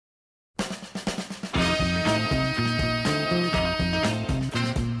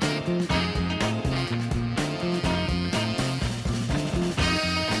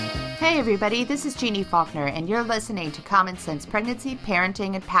Hey everybody, this is Jeannie Faulkner, and you're listening to Common Sense Pregnancy,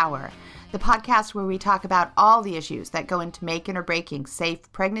 Parenting, and Power, the podcast where we talk about all the issues that go into making or breaking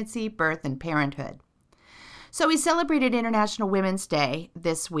safe pregnancy, birth, and parenthood. So we celebrated International Women's Day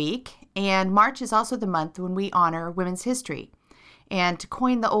this week, and March is also the month when we honor women's history. And to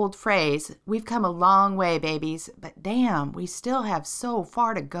coin the old phrase, we've come a long way, babies, but damn, we still have so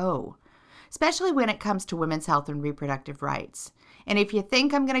far to go, especially when it comes to women's health and reproductive rights. And if you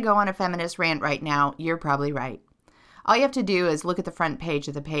think I'm going to go on a feminist rant right now, you're probably right. All you have to do is look at the front page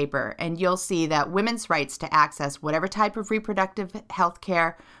of the paper, and you'll see that women's rights to access whatever type of reproductive health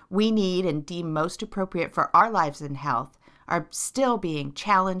care we need and deem most appropriate for our lives and health are still being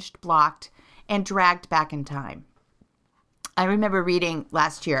challenged, blocked, and dragged back in time. I remember reading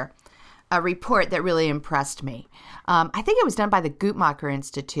last year a report that really impressed me. I think it was done by the Guttmacher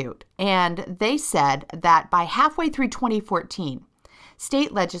Institute, and they said that by halfway through 2014,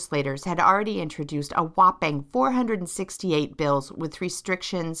 state legislators had already introduced a whopping 468 bills with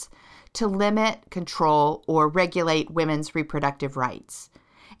restrictions to limit, control, or regulate women's reproductive rights.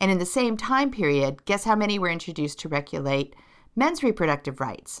 And in the same time period, guess how many were introduced to regulate men's reproductive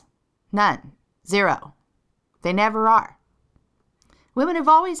rights? None. Zero. They never are. Women have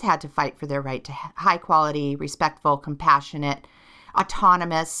always had to fight for their right to high-quality, respectful, compassionate,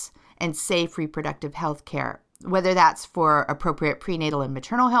 autonomous, and safe reproductive health care, whether that's for appropriate prenatal and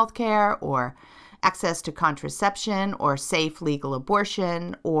maternal health care, or access to contraception, or safe legal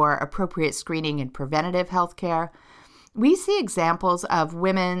abortion, or appropriate screening and preventative health care. We see examples of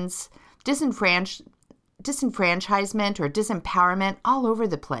women's disenfranchisement or disempowerment all over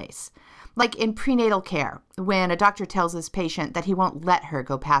the place. Like in prenatal care, when a doctor tells his patient that he won't let her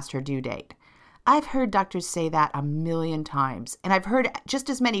go past her due date. I've heard doctors say that 1,000,000 times, and I've heard just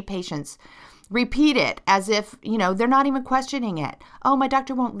as many patients repeat it as if, they're not even questioning it. Oh, my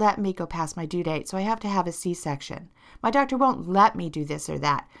doctor won't let me go past my due date, so I have to have a C-section. My doctor won't let me do this or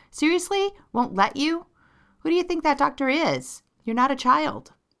that. Seriously? Won't let you? Who do you think that doctor is? You're not a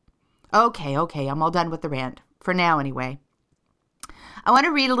child. Okay, I'm all done with the rant. For now, anyway. I want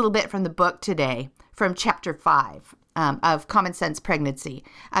to read a little bit from the book today, from Chapter 5 of Common Sense Pregnancy,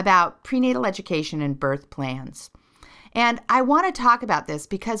 about prenatal education and birth plans. And I want to talk about this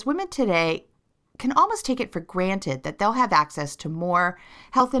because women today can almost take it for granted that they'll have access to more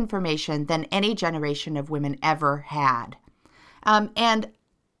health information than any generation of women ever had. And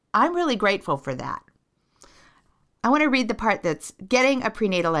I'm really grateful for that. I want to read the part that's getting a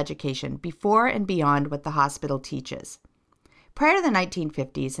prenatal education before and beyond what the hospital teaches. Prior to the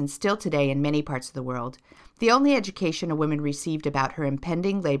 1950s, and still today in many parts of the world, the only education a woman received about her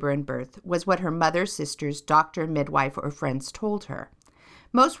impending labor and birth was what her mother, sisters, doctor, midwife, or friends told her.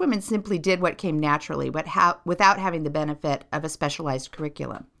 Most women simply did what came naturally, without having the benefit of a specialized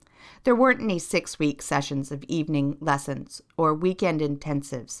curriculum. There weren't any 6-week sessions of evening lessons or weekend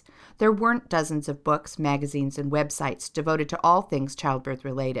intensives. There weren't dozens of books, magazines, and websites devoted to all things childbirth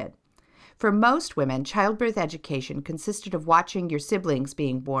related. For most women, childbirth education consisted of watching your siblings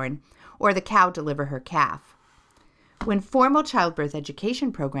being born or the cow deliver her calf. When formal childbirth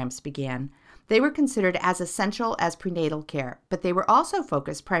education programs began, they were considered as essential as prenatal care, but they were also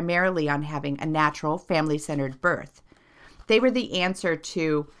focused primarily on having a natural, family-centered birth. They were the answer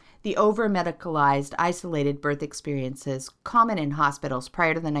to the over-medicalized, isolated birth experiences common in hospitals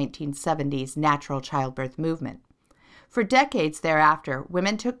prior to the 1970s natural childbirth movement. For decades thereafter,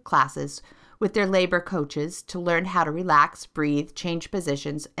 women took classes with their labor coaches to learn how to relax, breathe, change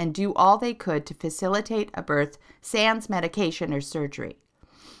positions, and do all they could to facilitate a birth sans medication or surgery.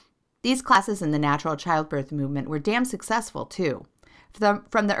 These classes in the natural childbirth movement were damn successful, too.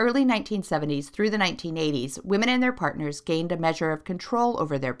 From the early 1970s through the 1980s, women and their partners gained a measure of control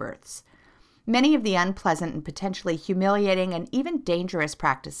over their births. Many of the unpleasant and potentially humiliating and even dangerous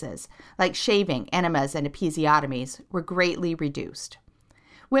practices, like shaving, enemas, and episiotomies, were greatly reduced.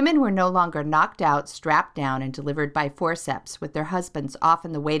 Women were no longer knocked out, strapped down, and delivered by forceps with their husbands off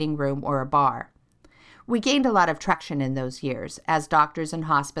in the waiting room or a bar. We gained a lot of traction in those years as doctors and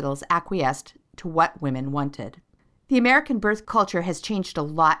hospitals acquiesced to what women wanted. The American birth culture has changed a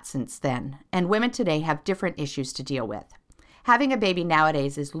lot since then, and women today have different issues to deal with. Having a baby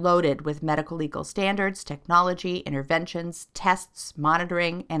nowadays is loaded with medical legal standards, technology, interventions, tests,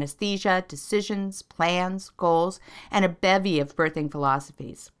 monitoring, anesthesia, decisions, plans, goals, and a bevy of birthing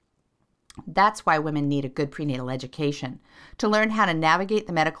philosophies. That's why women need a good prenatal education, to learn how to navigate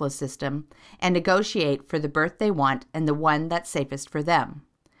the medical system and negotiate for the birth they want and the one that's safest for them.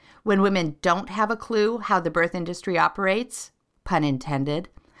 When women don't have a clue how the birth industry operates, pun intended,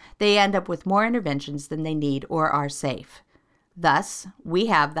 they end up with more interventions than they need or are safe. Thus, we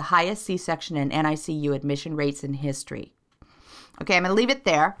have the highest C-section and NICU admission rates in history. Okay, I'm going to leave it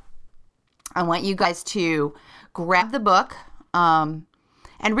there. I want you guys to grab the book and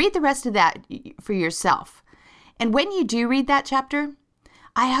read the rest of that for yourself. And when you do read that chapter,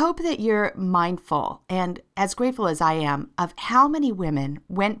 I hope that you're mindful and as grateful as I am of how many women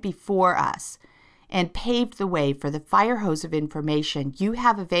went before us and paved the way for the fire hose of information you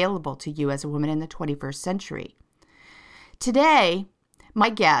have available to you as a woman in the 21st century. Today, my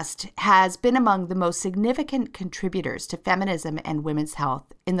guest has been among the most significant contributors to feminism and women's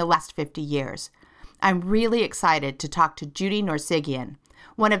health in the last 50 years. I'm really excited to talk to Judy Norsigian,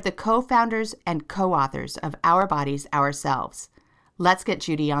 one of the co-founders and co-authors of Our Bodies, Ourselves. Let's get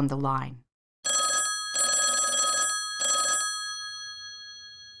Judy on the line.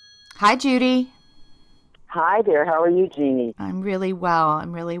 Hi, Judy. Hi there. How are you, Jeannie? I'm really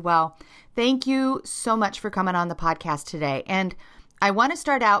well. Thank you so much for coming on the podcast today. And I want to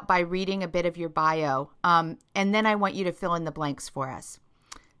start out by reading a bit of your bio, and then I want you to fill in the blanks for us.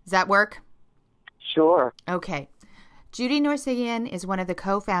 Does that work? Sure. Okay. Judy Norsigian is one of the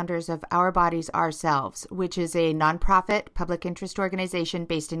co-founders of Our Bodies, Ourselves, which is a nonprofit public interest organization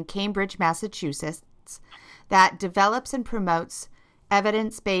based in Cambridge, Massachusetts, that develops and promotes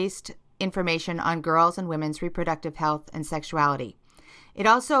evidence-based information on girls' and women's reproductive health and sexuality. It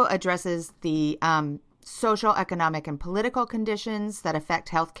also addresses the social, economic, and political conditions that affect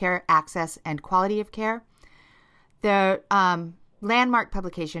healthcare access and quality of care. The landmark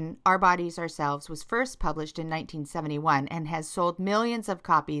publication, Our Bodies, Ourselves, was first published in 1971 and has sold millions of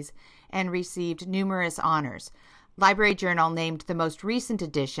copies and received numerous honors. Library Journal named the most recent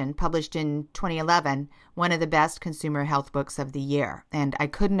edition, published in 2011, one of the best consumer health books of the year, and I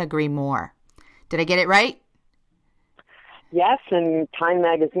couldn't agree more. Did I get it right? Yes, and Time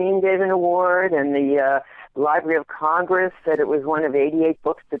Magazine gave an award, and the Library of Congress said it was one of 88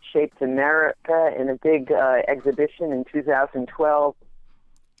 books that shaped America in a big exhibition in 2012.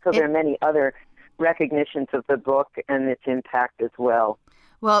 So there are many other recognitions of the book and its impact as well.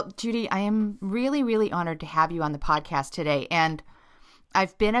 Well, Judy, I am really, really honored to have you on the podcast today. And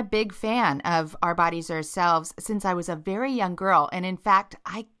I've been a big fan of Our Bodies, Ourselves since I was a very young girl. And in fact,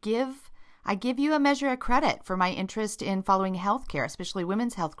 I give you a measure of credit for my interest in following healthcare, especially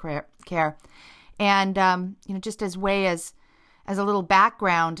women's health care. And, just as a little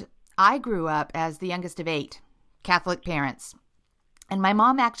background, I grew up as the youngest of 8 Catholic parents. And my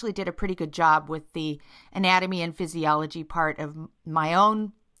mom actually did a pretty good job with the anatomy and physiology part of my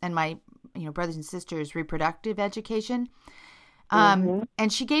own and my brothers and sisters' reproductive education. And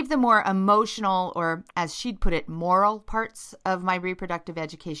she gave the more emotional, or as she'd put it, moral parts of my reproductive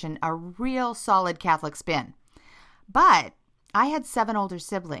education a real solid Catholic spin. But I had 7 older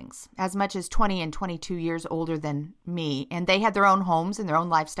siblings, as much as 20 and 22 years older than me, and they had their own homes and their own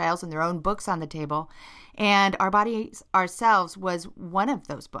lifestyles and their own books on the table. And Our Bodies, Ourselves was one of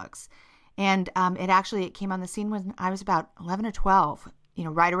those books. And it came on the scene when I was about 11 or 12,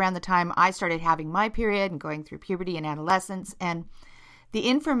 right around the time I started having my period and going through puberty and adolescence. And the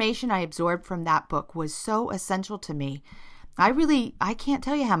information I absorbed from that book was so essential to me. I can't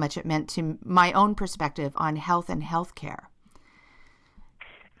tell you how much it meant to my own perspective on health and healthcare.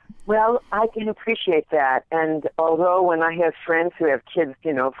 Well, I can appreciate that. And although when I have friends who have kids,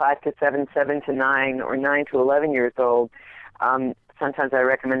 5 to 7, 7 to 9, or 9 to 11 years old, sometimes I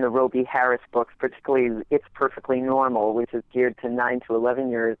recommend the Roby Harris books, particularly It's Perfectly Normal, which is geared to 9 to 11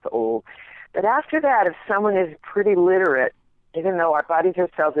 years old. But after that, if someone is pretty literate, even though Our Bodies,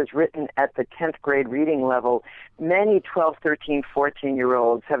 Ourselves is written at the 10th grade reading level, many 12, 13,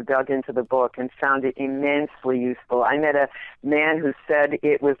 14-year-olds have dug into the book and found it immensely useful. I met a man who said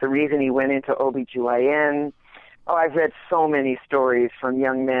it was the reason he went into OBGYN. Oh, I've read so many stories from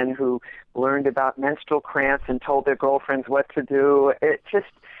young men who learned about menstrual cramps and told their girlfriends what to do.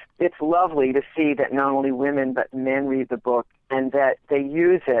 It's lovely to see that not only women but men read the book and that they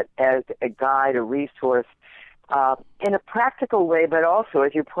use it as a guide, a resource, in a practical way, but also,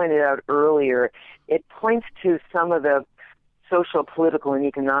 as you pointed out earlier, it points to some of the social, political, and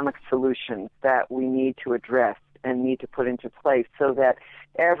economic solutions that we need to address and need to put into place so that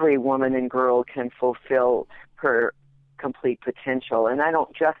every woman and girl can fulfill her complete potential. And I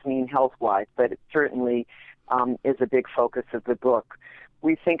don't just mean health-wise, but it certainly is a big focus of the book.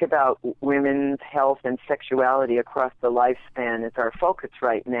 We think about women's health and sexuality across the lifespan as our focus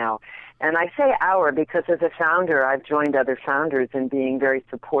right now. And I say our because as a founder, I've joined other founders in being very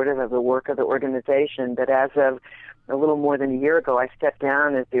supportive of the work of the organization. But as of a little more than a year ago, I stepped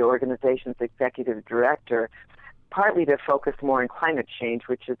down as the organization's executive director. partly to focus more on climate change,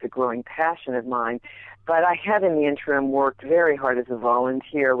 which is a growing passion of mine. But I have in the interim worked very hard as a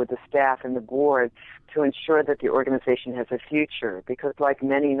volunteer with the staff and the board to ensure that the organization has a future, because like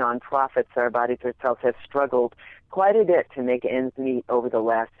many nonprofits, Our Bodies, Our Cells has struggled quite a bit to make ends meet over the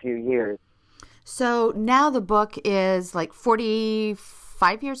last few years. So now the book is like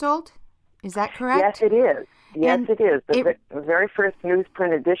 45 years old? Is that correct? Yes, it is. Yes, And it is. The very first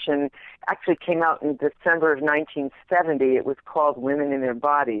newsprint edition actually came out in December of 1970. It was called Women in Their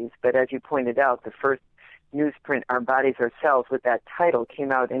Bodies, but as you pointed out, the first newsprint, Our Bodies, Our Cells, with that title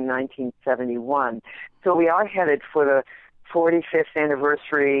came out in 1971. So we are headed for the 45th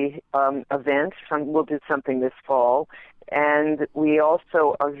anniversary event. We'll do something this fall. And we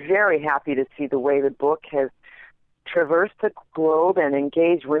also are very happy to see the way the book has traversed the globe and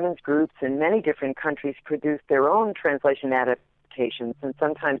engaged women's groups in many different countries, produced their own translation adaptations, and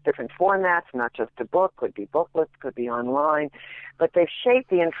sometimes different formats, not just a book, could be booklets, could be online, but they've shaped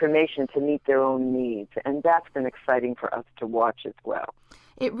the information to meet their own needs, and that's been exciting for us to watch as well.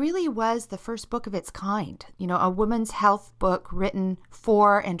 It really was the first book of its kind, a women's health book written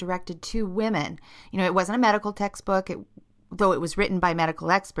for and directed to women. It wasn't a medical textbook, though it was written by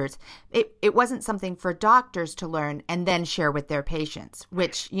medical experts. It wasn't something for doctors to learn and then share with their patients,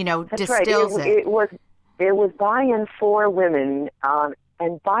 which, That's distills right. it. It was by and for women,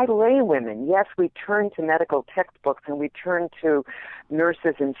 and by lay women. Yes, we turned to medical textbooks, and we turned to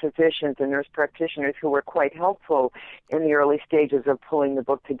nurses and physicians and nurse practitioners who were quite helpful in the early stages of pulling the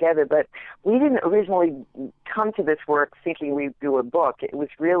book together. But we didn't originally come to this work thinking we'd do a book. It was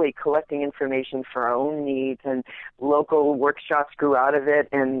really collecting information for our own needs, and local workshops grew out of it,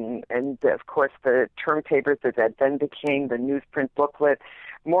 and of course the term papers that then became the newsprint booklet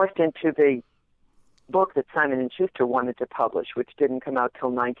morphed into the book that Simon & Schuster wanted to publish, which didn't come out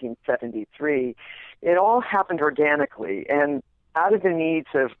till 1973. It all happened organically and out of the needs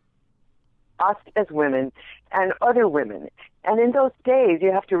of us as women and other women. And in those days,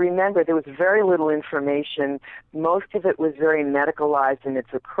 you have to remember, there was very little information. Most of it was very medicalized in its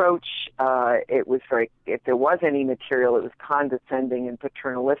approach. It was if there was any material, it was condescending and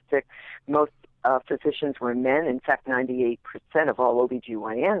paternalistic. Most physicians were men. In fact, 98% of all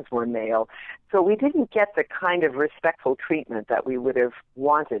OBGYNs were male. So we didn't get the kind of respectful treatment that we would have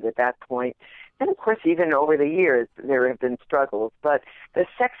wanted at that point. And of course, even over the years, there have been struggles. But the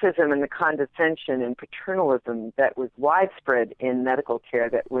sexism and the condescension and paternalism that was widespread in medical care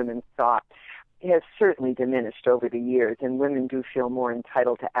that women sought has certainly diminished over the years, and women do feel more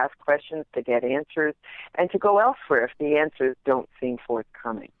entitled to ask questions, to get answers, and to go elsewhere if the answers don't seem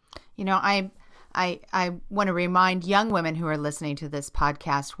forthcoming. I want to remind young women who are listening to this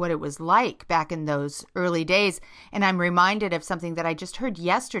podcast what it was like back in those early days. And I'm reminded of something that I just heard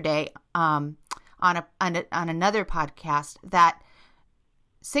yesterday on another podcast, that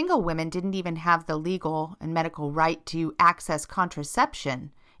single women didn't even have the legal and medical right to access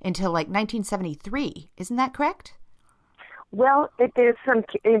contraception until like 1973. Isn't that correct? Well, there's some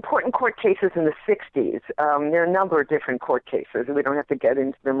important court cases in the 60s. There are a number of different court cases, and we don't have to get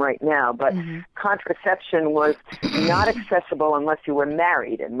into them right now, but contraception was not accessible unless you were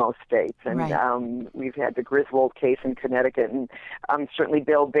married in most states. And we've had the Griswold case in Connecticut, and certainly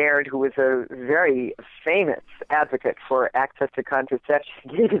Bill Baird, who was a very famous advocate for access to contraception,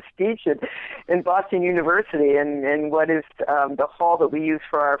 gave a speech in Boston University in what is the hall that we use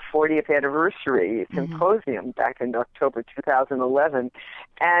for our 40th anniversary symposium back in October 2011,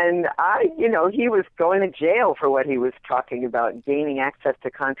 and he was going to jail for what he was talking about, gaining access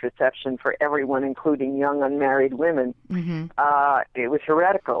to contraception for everyone, including young unmarried women. It was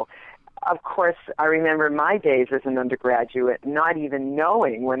heretical. Of course, I remember my days as an undergraduate not even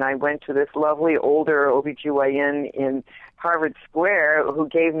knowing, when I went to this lovely older OBGYN in Harvard Square who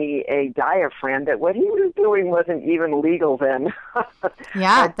gave me a diaphragm, that what he was doing wasn't even legal then.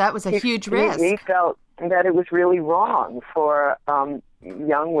 Yeah, that was a huge risk. He felt that it was really wrong for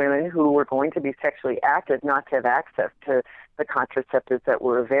young women who were going to be sexually active not to have access to the contraceptives that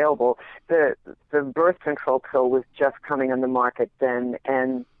were available. The birth control pill was just coming on the market then,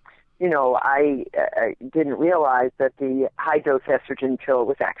 and I didn't realize that the high-dose estrogen pill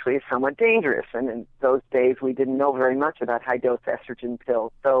was actually somewhat dangerous. And in those days, we didn't know very much about high-dose estrogen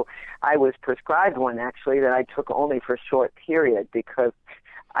pills. So I was prescribed one, actually, that I took only for a short period because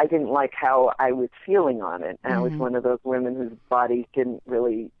I didn't like how I was feeling on it. And I was one of those women whose bodies didn't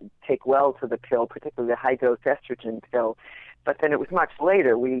really take well to the pill, particularly the high-dose estrogen pill. But then it was much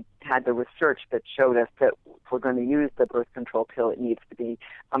later we had the research that showed us that if we're going to use the birth control pill, it needs to be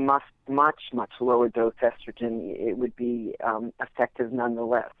a much lower dose estrogen. It would be effective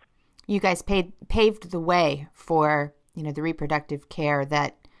nonetheless. you guys paved the way for, the reproductive care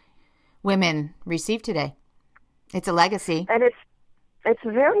that women receive today. It's a legacy. And it's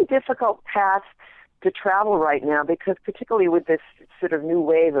a very difficult path to travel right now, because particularly with this sort of new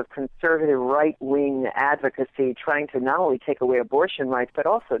wave of conservative right-wing advocacy trying to not only take away abortion rights, but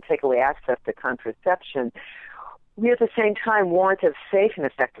also take away access to contraception, we at the same time want of safe and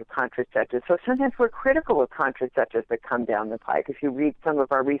effective contraceptives. So sometimes we're critical of contraceptives that come down the pike. If you read some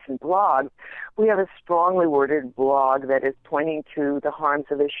of our recent blogs, we have a strongly worded blog that is pointing to the harms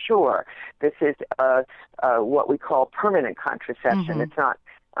of Assure. This is what we call permanent contraception. Mm-hmm. It's not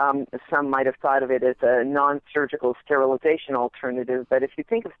some might have thought of it as a non-surgical sterilization alternative, but if you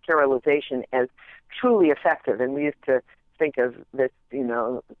think of sterilization as truly effective, and we used to think of this,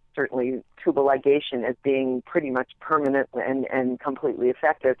 certainly tubal ligation as being pretty much permanent and completely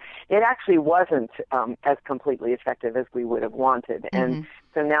effective, it actually wasn't as completely effective as we would have wanted. Mm-hmm. And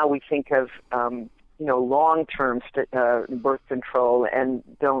so now we think of long-term birth control and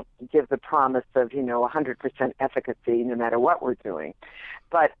don't give the promise of, 100% efficacy no matter what we're doing.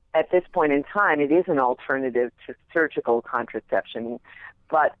 But at this point in time, it is an alternative to surgical contraception,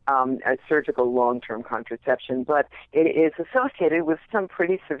 but a surgical long-term contraception, but it is associated with some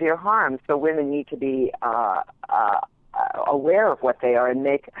pretty severe harms. So women need to be aware of what they are and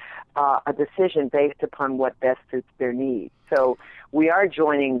make a decision based upon what best suits their needs. So we are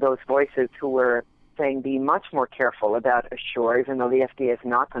joining those voices who are saying be much more careful about Assure, even though the FDA is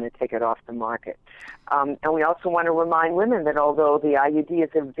not going to take it off the market. And we also want to remind women that although the IUD is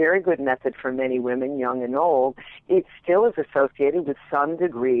a very good method for many women, young and old, it still is associated with some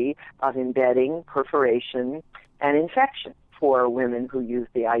degree of embedding, perforation, and infection for women who use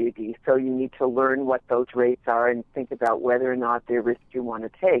the IUD. So you need to learn what those rates are and think about whether or not they're risks you want to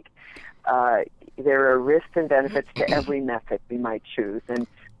take. There are risks and benefits to every method we might choose. And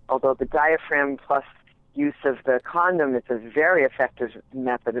although the diaphragm plus use of the condom is a very effective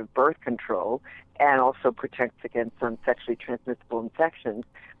method of birth control and also protects against some sexually transmissible infections,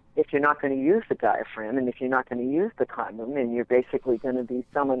 if you're not going to use the diaphragm and if you're not going to use the condom, and you're basically going to be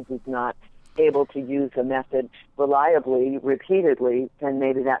someone who's not able to use a method reliably, repeatedly, then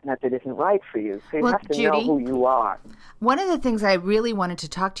maybe that method isn't right for you. So you have to know who you are. One of the things I really wanted to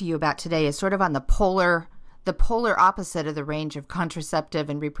talk to you about today is sort of on the polar opposite of the range of contraceptive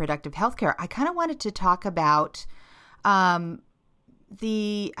and reproductive health care. I kind of wanted to talk about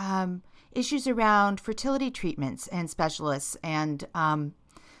the issues around fertility treatments and specialists. And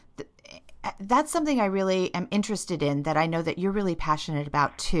that's something I really am interested in, that I know that you're really passionate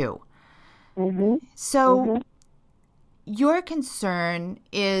about too. Mm-hmm. So your concern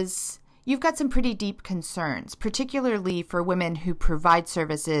is, you've got some pretty deep concerns, particularly for women who provide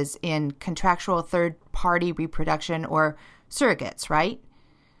services in contractual third-party reproduction or surrogates, right?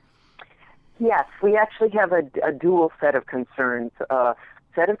 Yes, we actually have a dual set of concerns.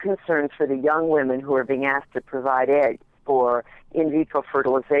 Set of concerns for the young women who are being asked to provide eggs for in vitro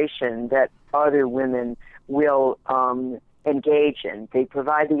fertilization that other women will engage in. They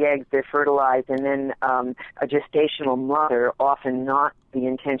provide the eggs, they're fertilized, and then a gestational mother, often not the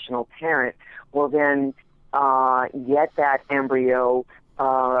intentional parent, will then get that embryo,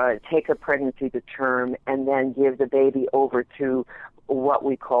 take a pregnancy to term, and then give the baby over to what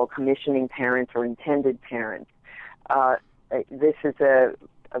we call commissioning parents or intended parents. This is a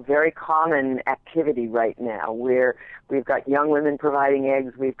very common activity right now, where we've got young women providing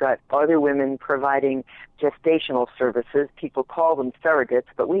eggs, we've got other women providing gestational services. People call them surrogates,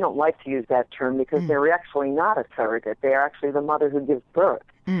 but we don't like to use that term because they're actually not a surrogate. They are actually the mother who gives birth.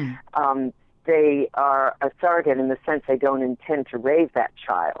 They are a surrogate in the sense they don't intend to raise that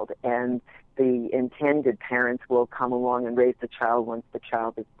child, and the intended parents will come along and raise the child once the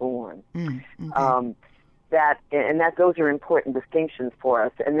child is born. Those are important distinctions for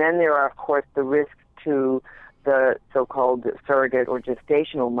us. And then there are, of course, the risks to the so-called surrogate or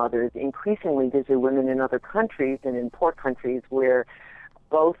gestational mothers. Increasingly, these are women in other countries and in poor countries where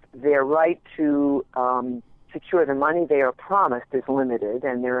both their right to secure the money they are promised is limited,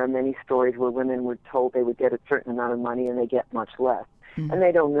 and there are many stories where women were told they would get a certain amount of money and they get much less. And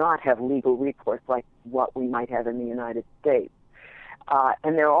they do not have legal recourse like what we might have in the United States.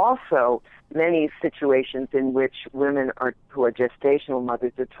 And there are also many situations in which women who are gestational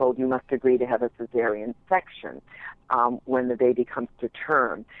mothers are told you must agree to have a cesarean section when the baby comes to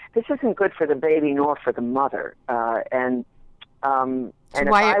term. This isn't good for the baby nor for the mother. And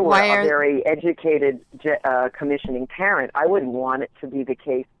if I were a very educated commissioning parent, I wouldn't want it to be the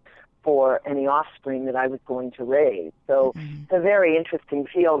case for any offspring that I was going to raise. So it's a very interesting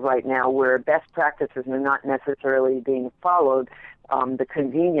field right now where best practices are not necessarily being followed the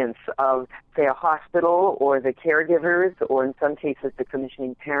convenience of, say, a hospital or the caregivers, or in some cases the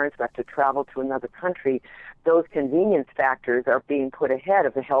commissioning parents who have to travel to another country, those convenience factors are being put ahead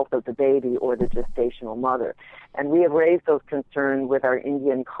of the health of the baby or the gestational mother. And we have raised those concerns with our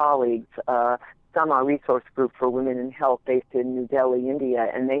Indian colleagues, Sama Resource Group for Women in Health based in New Delhi, India,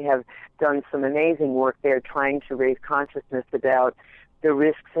 and they have done some amazing work there trying to raise consciousness about the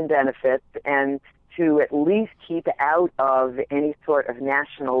risks and benefits, and to at least keep out of any sort of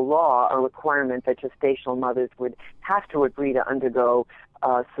national law a requirement that gestational mothers would have to agree to undergo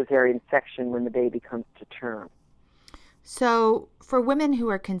cesarean section when the baby comes to term. So for women who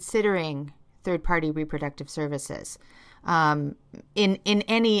are considering third-party reproductive services, in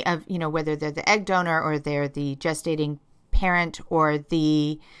any of, whether they're the egg donor or they're the gestating parent or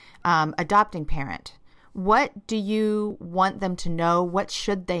the adopting parent, what do you want them to know? What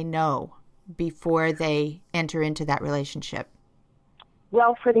should they know before they enter into that relationship?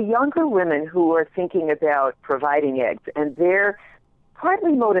 Well, for the younger women who are thinking about providing eggs, and they're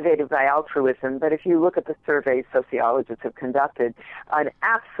partly motivated by altruism, but if you look at the surveys sociologists have conducted, an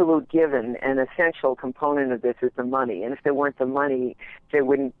absolute given and essential component of this is the money. And if there weren't the money, there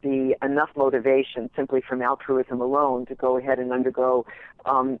wouldn't be enough motivation simply from altruism alone to go ahead and undergo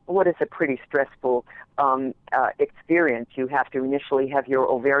what is a pretty stressful experience. You have to initially have your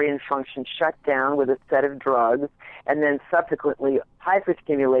ovarian function shut down with a set of drugs, and then subsequently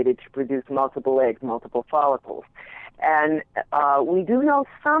hyperstimulated to produce multiple eggs, multiple follicles. And we do know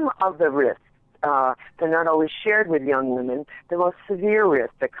some of the risks. They're not always shared with young women. The most severe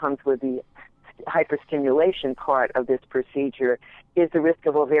risk that comes with the hyperstimulation part of this procedure is the risk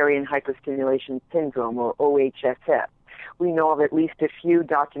of ovarian hyperstimulation syndrome, or OHSS. We know of at least a few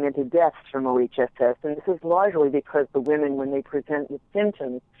documented deaths from OHSS, and this is largely because the women, when they present with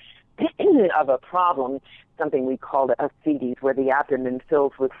symptoms of a problem, something we call ascites, where the abdomen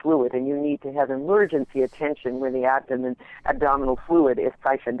fills with fluid, and you need to have emergency attention where the abdominal fluid is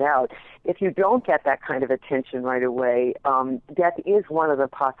siphoned out. If you don't get that kind of attention right away, death is one of the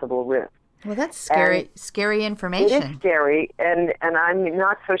possible risks. Well, that's scary information. It is scary, and I'm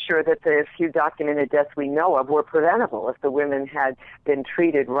not so sure that the few documented deaths we know of were preventable. If the women had been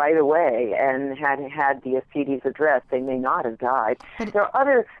treated right away and had the ascites addressed, they may not have died. But there are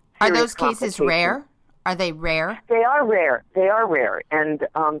other Are those cases rare? Are they rare? They are rare. They are rare. And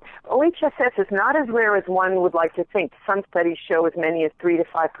OHSS is not as rare as one would like to think. Some studies show as many as 3 to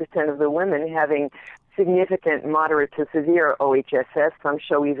 5% of the women having significant moderate to severe OHSS. Some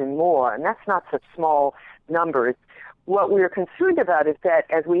show even more. And that's not such small numbers. What we're concerned about is that,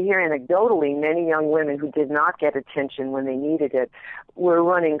 as we hear anecdotally, many young women who did not get attention when they needed it were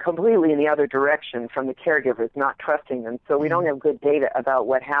running completely in the other direction from the caregivers, not trusting them. So we don't have good data about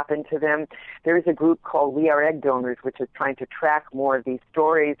what happened to them. There is a group called We Are Egg Donors, which is trying to track more of these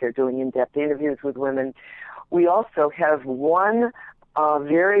stories. They're doing in-depth interviews with women. We also have one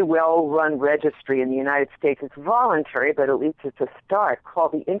very well-run registry in the United States. It's voluntary, but at least it's a start,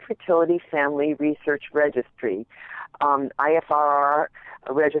 called the Infertility Family Research Registry.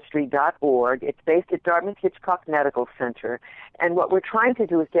 IFRRregistry.org. It's based at Dartmouth-Hitchcock Medical Center. And what we're trying to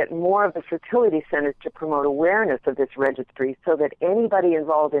do is get more of the fertility centers to promote awareness of this registry so that anybody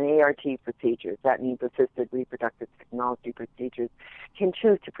involved in ART procedures, that means assisted reproductive technology procedures, can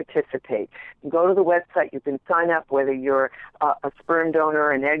choose to participate. You go to the website, you can sign up, whether you're a sperm donor,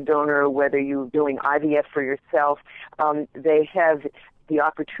 an egg donor, whether you're doing IVF for yourself. They have the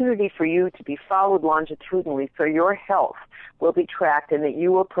opportunity for you to be followed longitudinally so your health will be tracked and that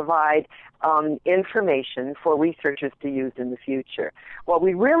you will provide information for researchers to use in the future. What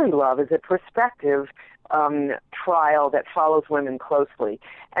we really love is a prospective trial that follows women closely.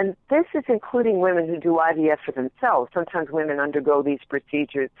 And this is including women who do IVF for themselves. Sometimes women undergo these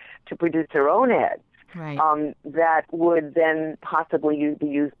procedures to produce their own eggs. Right. That would then possibly be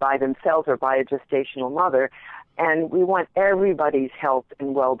used by themselves or by a gestational mother. And we want everybody's health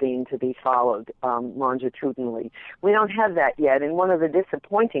and well-being to be followed longitudinally. We don't have that yet, and one of the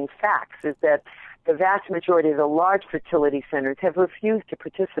disappointing facts is that the vast majority of the large fertility centers have refused to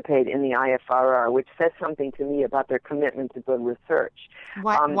participate in the IFRR, which says something to me about their commitment to good research.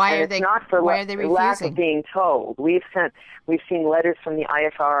 Why are they refusing? Lack of being told. We've seen letters from the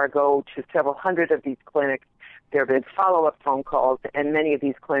IFRR go to several hundred of these clinics. There have been follow-up phone calls, and many of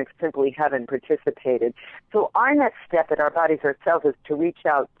these clinics simply haven't participated. So our next step at Our Bodies Ourselves is to reach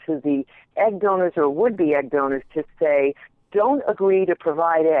out to the egg donors or would-be egg donors to say, don't agree to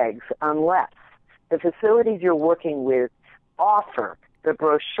provide eggs unless the facilities you're working with offer the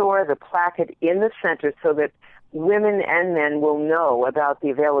brochure, the placket in the center so that women and men will know about the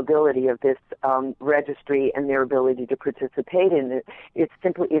availability of this registry and their ability to participate in it. It's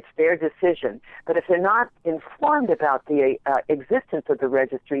their decision. But if they're not informed about the existence of the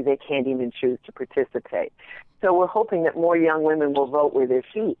registry, they can't even choose to participate. So we're hoping that more young women will vote with their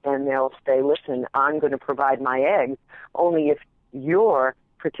feet, and they'll say, listen, I'm going to provide my eggs only if you're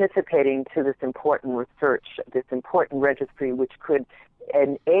participating to this important research, this important registry, which could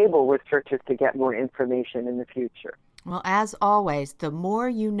enable researchers to get more information in the future. Well, as always, the more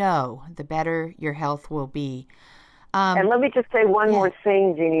you know, the better your health will be. And let me just say one more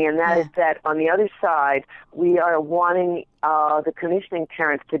thing, Jeannie, and that is that on the other side, we are wanting the commissioning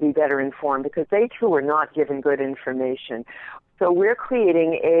parents to be better informed because they too are not given good information. So we're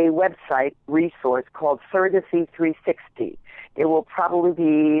creating a website resource called Surrogacy 360. It will probably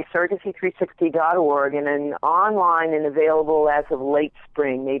be surrogacy360.org and then online and available as of late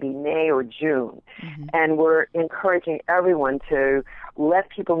spring, maybe May or June. Mm-hmm. And we're encouraging everyone to let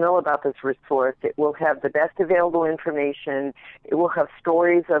people know about this resource. It will have the best available information. It will have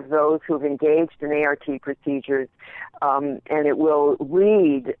stories of those who've engaged in ART procedures, and it will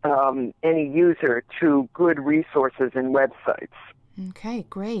lead any user to good resources and websites. Okay,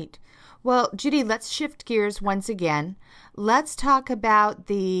 great. Well, Judy, let's shift gears once again. Let's talk about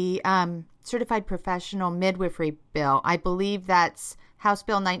the Certified Professional Midwifery Bill. I believe that's House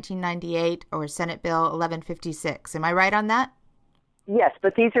Bill 1998 or Senate Bill 1156. Am I right on that? Yes,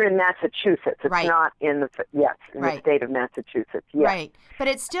 but these are in Massachusetts. It's not in the the state of Massachusetts. Yes. Right, but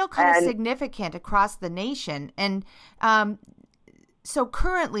it's still kind of significant across the nation. And so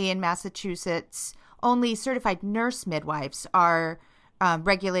currently in Massachusetts, only certified nurse midwives are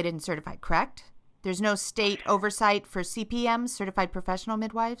regulated and certified, correct? There's no state oversight for CPMs, certified professional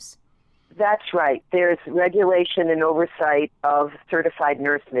midwives? That's right. There's regulation and oversight of certified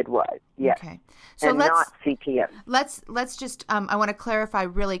nurse midwives, yes. Okay. So and not CPM. Let's just, I want to clarify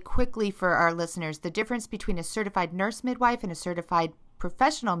really quickly for our listeners, the difference between a certified nurse midwife and a certified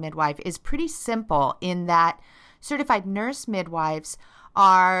professional midwife is pretty simple in that certified nurse midwives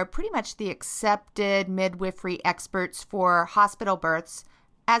are pretty much the accepted midwifery experts for hospital births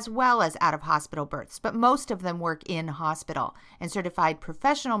as well as out-of-hospital births, but most of them work in hospital. And certified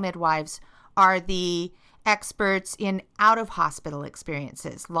professional midwives are the experts in out-of-hospital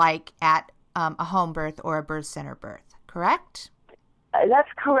experiences, like at a home birth or a birth center birth, correct? That's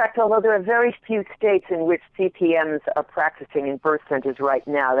correct, although there are very few states in which CPMs are practicing in birth centers right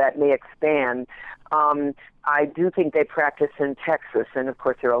now. That may expand. I do think they practice in Texas, and of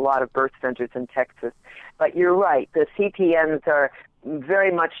course there are a lot of birth centers in Texas. But you're right, the CPMs are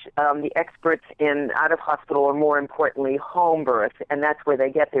very much the experts in out-of-hospital, or more importantly, home birth, and that's where they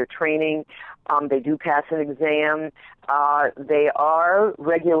get their training. They do pass an exam. They are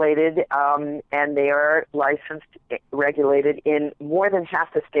regulated, and they are licensed, regulated in more than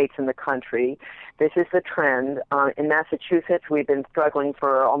half the states in the country. This is the trend. In Massachusetts, we've been struggling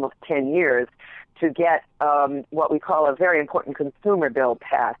for almost 10 years to get what we call a very important consumer bill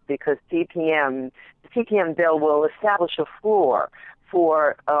passed, because the CPM bill will establish a floor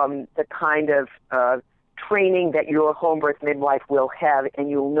for the kind of training that your home birth midwife will have, and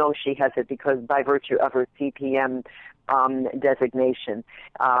you'll know she has it because by virtue of her CPM designation.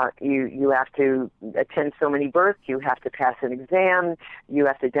 You have to attend so many births, you have to pass an exam, you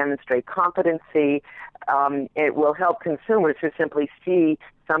have to demonstrate competency. It will help consumers who simply see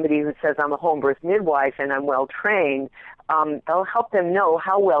somebody who says, I'm a home birth midwife and I'm well trained. It'll help them know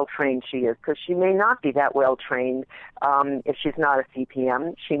how well trained she is, because she may not be that well trained if she's not a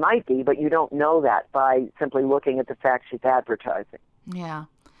CPM. She might be, but you don't know that by simply looking at the fact she's advertising. Yeah.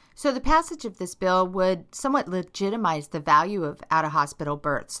 So the passage of this bill would somewhat legitimize the value of out-of-hospital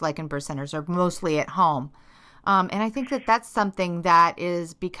births, like in birth centers, or mostly at home. And I think that that's something that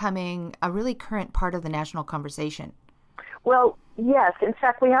is becoming a really current part of the national conversation. Well, yes. In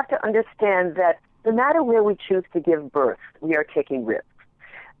fact, we have to understand that no matter where we choose to give birth, we are taking risks.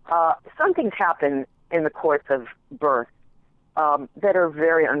 Some things happen in the course of birth that are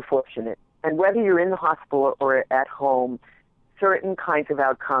very unfortunate. And whether you're in the hospital or at home, certain kinds of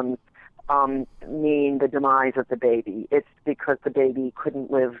outcomes mean the demise of the baby. It's because the baby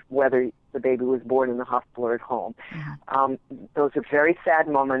couldn't live whether the baby was born in the hospital or at home. Mm-hmm. Those are very sad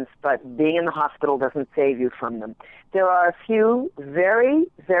moments, but being in the hospital doesn't save you from them. There are a few very,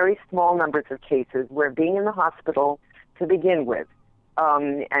 very small numbers of cases where being in the hospital to begin with,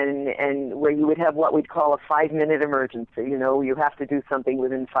 and where you would have what we'd call a 5-minute emergency. You know, you have to do something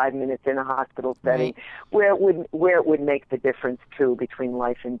within 5 minutes in a hospital setting, right, where it would make the difference too between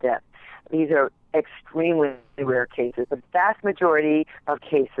life and death. These are extremely rare cases, the vast majority of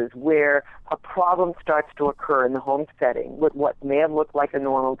cases where a problem starts to occur in the home setting with what may have looked like a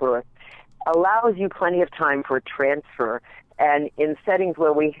normal birth allows you plenty of time for transfer. And in settings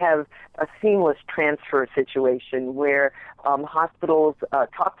where we have a seamless transfer situation where hospitals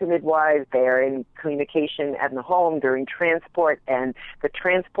talk to midwives, they're in communication at the home during transport, and the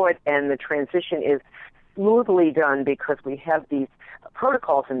transport and the transition is smoothly done because we have these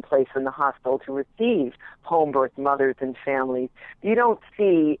protocols in place in the hospital to receive home birth mothers and families. You don't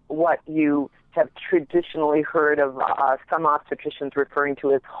see what you have traditionally heard of some obstetricians referring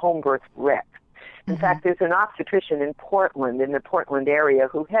to as home birth wrecks. In fact, there's an obstetrician in Portland, in the Portland area,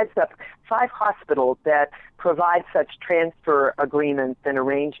 who heads up 5 hospitals that provide such transfer agreements and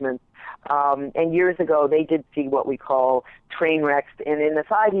arrangements. And years ago, they did see what we call train wrecks. And in the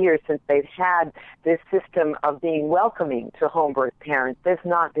 5 years since they've had this system of being welcoming to home birth parents, there's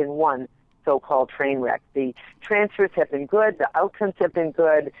not been one so-called train wreck. The transfers have been good, the outcomes have been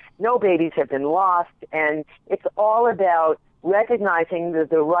good, no babies have been lost, and it's all about recognizing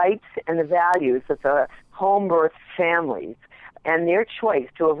the rights and the values of the home birth families and their choice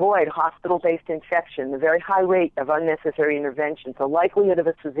to avoid hospital-based infection, the very high rate of unnecessary interventions, the likelihood of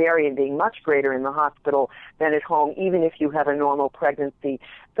a cesarean being much greater in the hospital than at home, even if you have a normal pregnancy.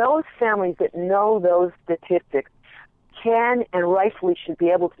 Those families that know those statistics can and rightfully should be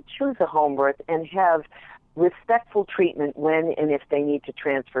able to choose a home birth and have respectful treatment when and if they need to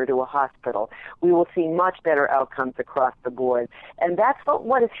transfer to a hospital. We will see much better outcomes across the board. And that's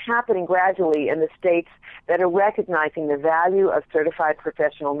what is happening gradually in the states that are recognizing the value of certified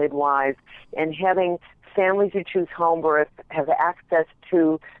professional midwives and having families who choose home birth have access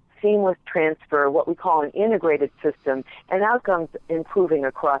to seamless transfer, what we call an integrated system, and outcomes improving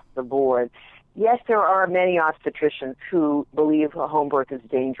across the board. Yes, there are many obstetricians who believe a home birth is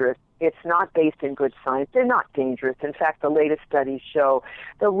dangerous. It's not based in good science. They're not dangerous. In fact, the latest studies show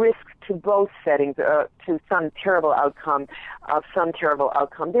the risk to both settings, to some terrible outcome,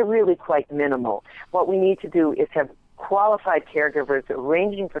 they're really quite minimal. What we need to do is have qualified caregivers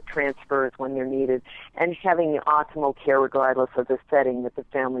arranging for transfers when they're needed and having the optimal care regardless of the setting that the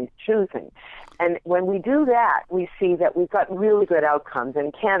family's choosing. And when we do that, we see that we've got really good outcomes.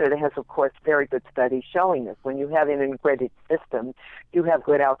 And Canada has, of course, very good studies showing this. When you have an integrated system, you have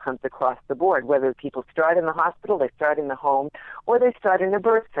good outcomes across the board, whether people start in the hospital, they start in the home, or they start in a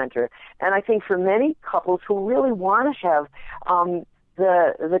birth center. And I think for many couples who really want to have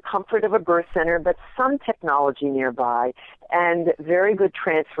the comfort of a birth center, but some technology nearby and very good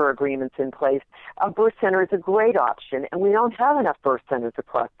transfer agreements in place, a birth center is a great option, and we don't have enough birth centers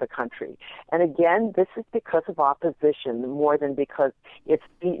across the country. And again, this is because of opposition more than because it's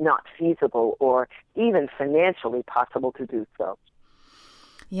not feasible or even financially possible to do so.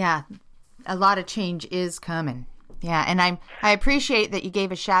 Yeah, a lot of change is coming. Yeah, and I appreciate that you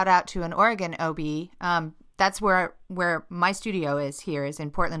gave a shout out to an Oregon OB. That's where my studio is in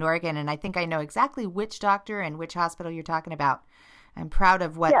Portland, Oregon, and I think I know exactly which doctor and which hospital you're talking about. I'm proud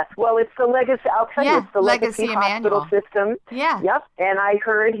of what... Yes, well, it's the Legacy, I'll tell you, it's the Legacy Hospital System. Yeah. Yep, and I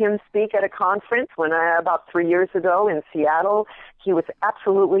heard him speak at a conference about 3 years ago in Seattle. He was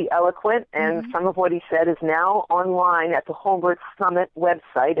absolutely eloquent, and some of what he said is now online at the Home Birth Summit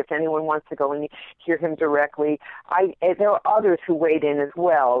website, if anyone wants to go and hear him directly. There are others who weighed in as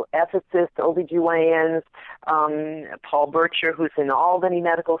well, ethicists, OBGYNs, Paul Bircher, who's in Albany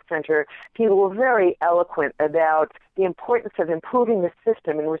Medical Center. People were very eloquent about the importance of improving the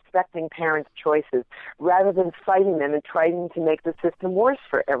system and respecting parents' choices rather than fighting them and trying to make the system worse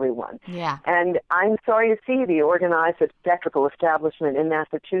for everyone. Yeah. And I'm sorry to see the organized obstetrical establishment in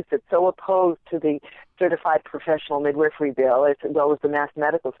Massachusetts so opposed to the certified professional midwifery bill as well as the Mass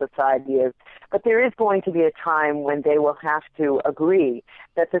Medical Society is. But there is going to be a time when they will have to agree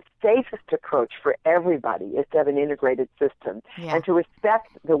that the safest approach for everybody is to have an integrated system and to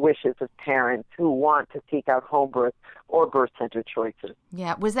respect the wishes of parents who want to seek out home birth or birth center choices.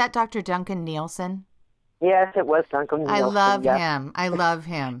 Yeah. Was that Dr. Duncan Nielsen? Yes, it was Duncan Nielsen. I love him. I love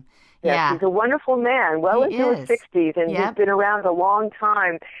him. Yes, yeah. He's a wonderful man, well into his 60s, and he's been around a long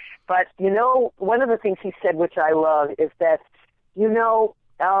time. But, one of the things he said, which I love, is that,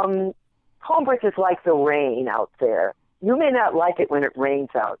 home birth is like the rain out there. You may not like it when it rains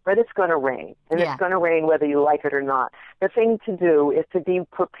out, but it's going to rain, and it's going to rain whether you like it or not. The thing to do is to be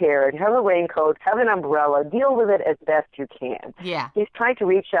prepared, have a raincoat, have an umbrella, deal with it as best you can. Yeah. He's trying to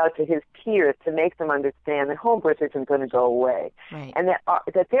reach out to his peers to make them understand that home birth isn't going to go away, and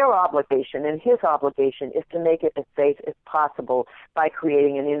that their obligation and his obligation is to make it as safe as possible by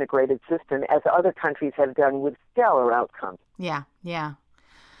creating an integrated system, as other countries have done with stellar outcomes. Yeah, yeah.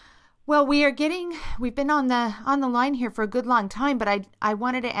 Well, we've been on the line here for a good long time, but I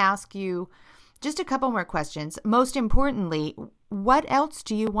wanted to ask you just a couple more questions. Most importantly, what else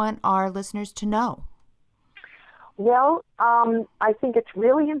do you want our listeners to know? Well, I think it's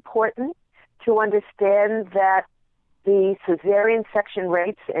really important to understand that the cesarean section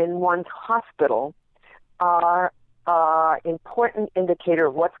rates in one's hospital are an important indicator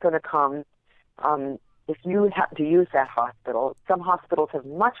of what's going to come if you have to use that hospital. Some hospitals have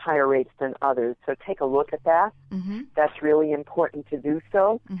much higher rates than others, so take a look at that. Mm-hmm. That's really important to do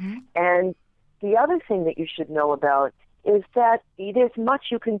so. Mm-hmm. And the other thing that you should know about is that there's much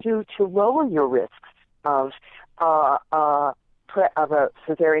you can do to lower your risks of a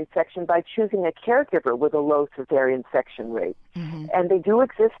cesarean section by choosing a caregiver with a low cesarean section rate. Mm-hmm. And they do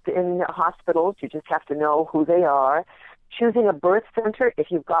exist in hospitals. You just have to know who they are. Choosing a birth center,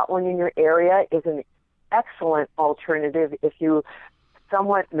 if you've got one in your area, is an excellent alternative. If you're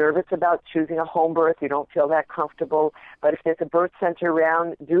somewhat nervous about choosing a home birth, you don't feel that comfortable, but if there's a birth center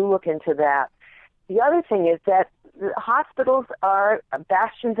around, do look into that. The other thing is that hospitals are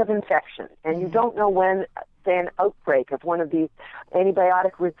bastions of infection, and you don't know when, say, an outbreak of one of these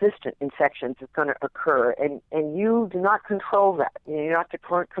antibiotic-resistant infections is going to occur, and you do not control that. You not to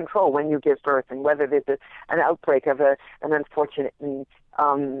control when you give birth and whether there's an outbreak of an unfortunate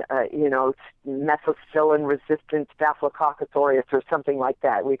methicillin-resistant Staphylococcus aureus or something like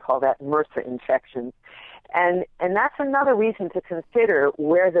that. We call that MRSA infection. And that's another reason to consider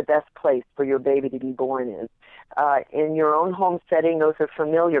where the best place for your baby to be born is. In your own home setting, those are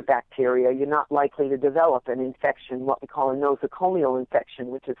familiar bacteria. You're not likely to develop an infection, what we call a nosocomial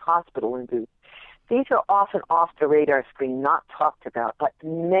infection, which is hospital-induced. These are often off the radar screen, not talked about, but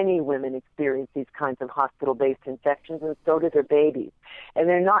many women experience these kinds of hospital-based infections, and so do their babies. And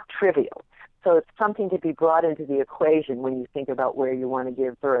they're not trivial. So it's something to be brought into the equation when you think about where you want to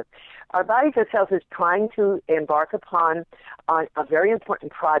give birth. Our Bodies of Health is trying to embark upon a very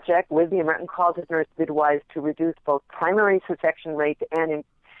important project with the American College of Nurse Midwives to reduce both primary C-section rates and,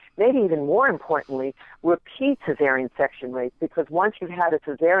 maybe even more importantly, repeat cesarean section rates, because once you've had a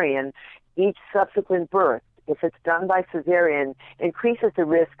cesarean, each subsequent birth, if it's done by cesarean, increases the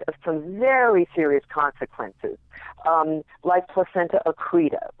risk of some very serious consequences, like placenta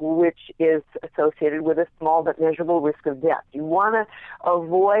accreta, which is associated with a small but measurable risk of death. You want to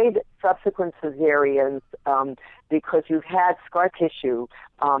avoid subsequent cesareans because you've had scar tissue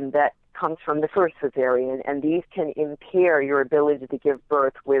that comes from the first cesarean, and these can impair your ability to give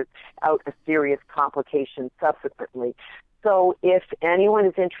birth without a serious complication subsequently. So if anyone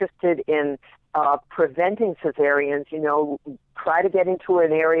is interested in preventing cesareans, try to get into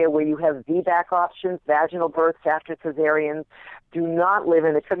an area where you have VBAC options, vaginal births after cesareans. Do not live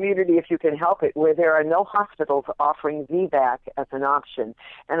in a community, if you can help it, where there are no hospitals offering VBAC as an option.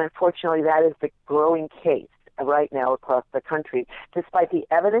 And unfortunately, that is the growing case right now across the country, despite the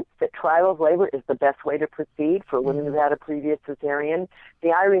evidence that trial of labor is the best way to proceed for women who've had a previous cesarean.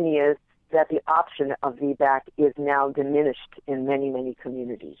 The irony is that the option of VBAC is now diminished in many, many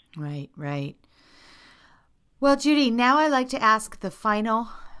communities. Right. Well, Judy, now I'd like to ask the final,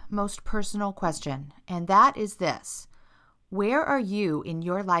 most personal question, and that is this. Where are you in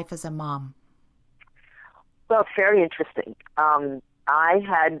your life as a mom? Well, it's very interesting. I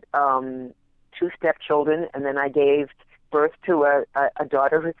had 2 stepchildren, and then I gave birth to a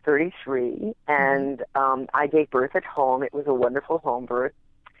daughter who's 33, and I gave birth at home. It was a wonderful home birth.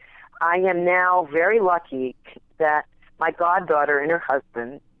 I am now very lucky that my goddaughter and her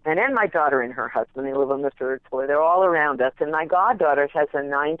husband, and then my daughter and her husband, they live on the 3rd floor, they're all around us, and my goddaughter has a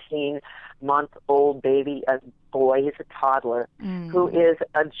 19-month-old baby, a boy, he's a toddler, who is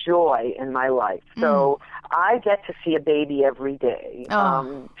a joy in my life. So I get to see a baby every day.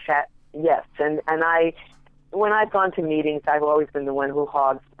 Yes, and when I've gone to meetings, I've always been the one who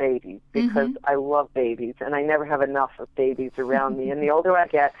hogs babies because I love babies, and I never have enough of babies around me. And the older I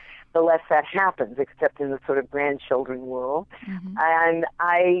get, the less that happens, except in the sort of grandchildren world. And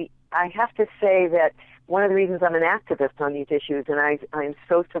I have to say that one of the reasons I'm an activist on these issues, and I'm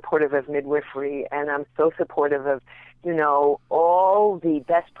so supportive of midwifery, and I'm so supportive of, all the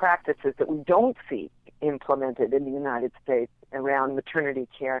best practices that we don't see implemented in the United States around maternity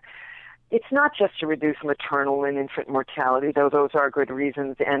care. It's not just to reduce maternal and infant mortality, though those are good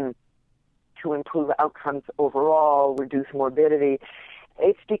reasons, and to improve outcomes overall, reduce morbidity.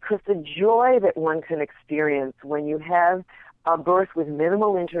 It's because the joy that one can experience when you have a birth with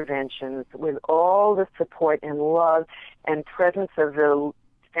minimal interventions, with all the support and love and presence of the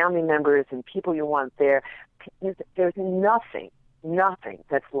family members and people you want there, there's nothing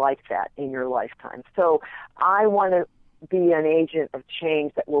that's like that in your lifetime. So I want to be an agent of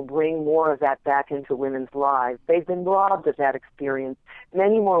change that will bring more of that back into women's lives. They've been robbed of that experience.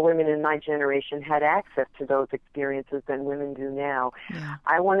 Many more women in my generation had access to those experiences than women do now. Yeah.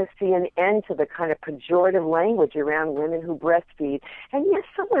 I want to see an end to the kind of pejorative language around women who breastfeed. And yes,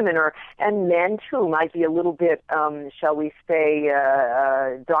 some women are, and men too, might be a little bit, shall we say,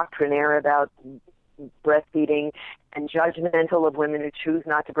 doctrinaire about breastfeeding and judgmental of women who choose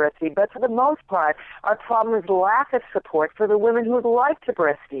not to breastfeed. But for the most part, our problem is lack of support for the women who would like to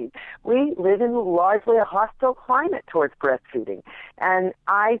breastfeed. We live in largely a hostile climate towards breastfeeding. And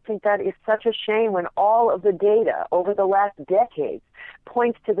I think that is such a shame when all of the data over the last decades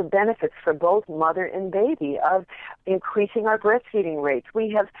points to the benefits for both mother and baby of increasing our breastfeeding rates.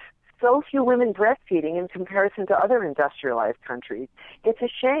 We have so few women breastfeeding in comparison to other industrialized countries. It's a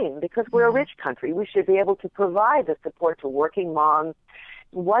shame because we're a rich country. We should be able to provide the support to working moms,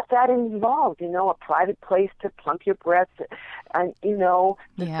 what that involves, a private place to pump your breasts and,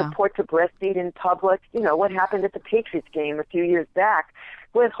 the support to breastfeed in public. What happened at the Patriots game a few years back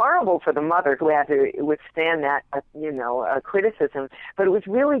was horrible for the mother who had to withstand that, criticism. But it was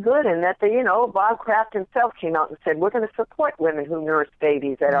really good in that, Bob Kraft himself came out and said, we're going to support women who nurse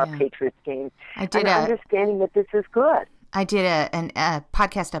babies at our Patriots games. Understanding that this is good. I did a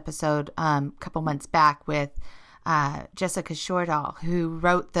podcast episode a couple months back with Jessica Shordahl, who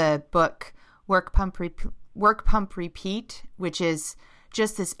wrote the book Work Pump Repeat, which is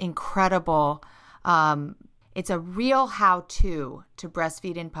just this incredible it's a real how-to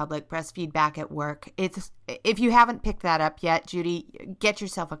breastfeed in public, breastfeed back at work. If you haven't picked that up yet, Judy, get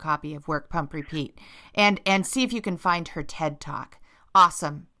yourself a copy of Work Pump Repeat and see if you can find her TED Talk.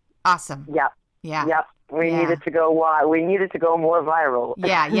 Awesome. Yep. Yeah. Yep. We needed to go. We needed to go more viral.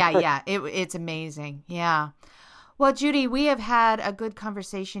 Yeah. It's amazing. Yeah. Well, Judy, we have had a good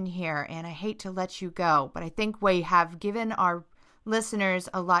conversation here, and I hate to let you go, but I think we have given our listeners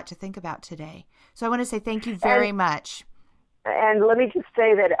a lot to think about today. So I want to say thank you very much. And let me just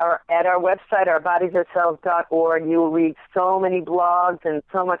say that at our website, ourbodiesourselves.org, you will read so many blogs and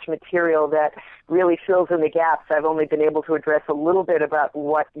so much material that really fills in the gaps. I've only been able to address a little bit about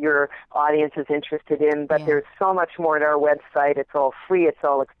what your audience is interested in, but there's so much more at our website. It's all free, it's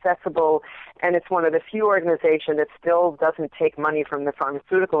all accessible, and it's one of the few organizations that still doesn't take money from the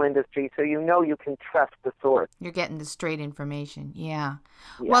pharmaceutical industry, so you can trust the source. You're getting the straight information, yeah.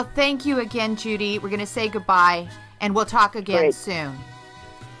 Well, thank you again, Judy. We're going to say goodbye, and we'll talk again soon.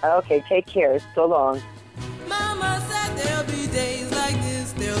 Okay, take care. So long. Mama said there'll be days like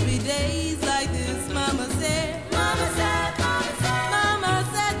this, there'll be days like this. Mama said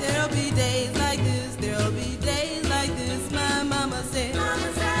there'll be days like this, there'll be days like this. My mama said,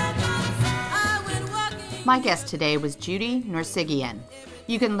 I went walking. My guest today was Judy Nursigian.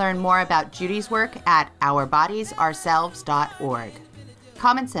 You can learn more about Judy's work at ourbodiesourselves.org.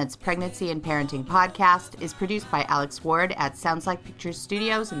 Common Sense Pregnancy and Parenting Podcast is produced by Alex Ward at Sounds Like Pictures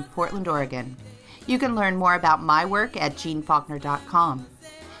Studios in Portland, Oregon. You can learn more about my work at jeanfaulkner.com.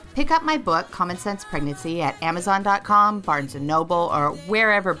 Pick up my book, Common Sense Pregnancy, at Amazon.com, Barnes & Noble, or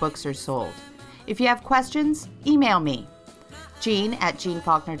wherever books are sold. If you have questions, email me,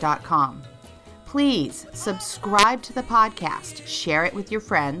 jean@jeanfaulkner.com. Please subscribe to the podcast, share it with your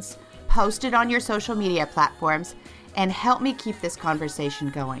friends, post it on your social media platforms, and help me keep this conversation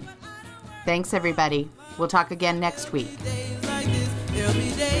going. Thanks, everybody. We'll talk again next week. Days like this, there'll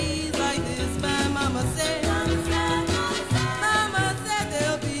be days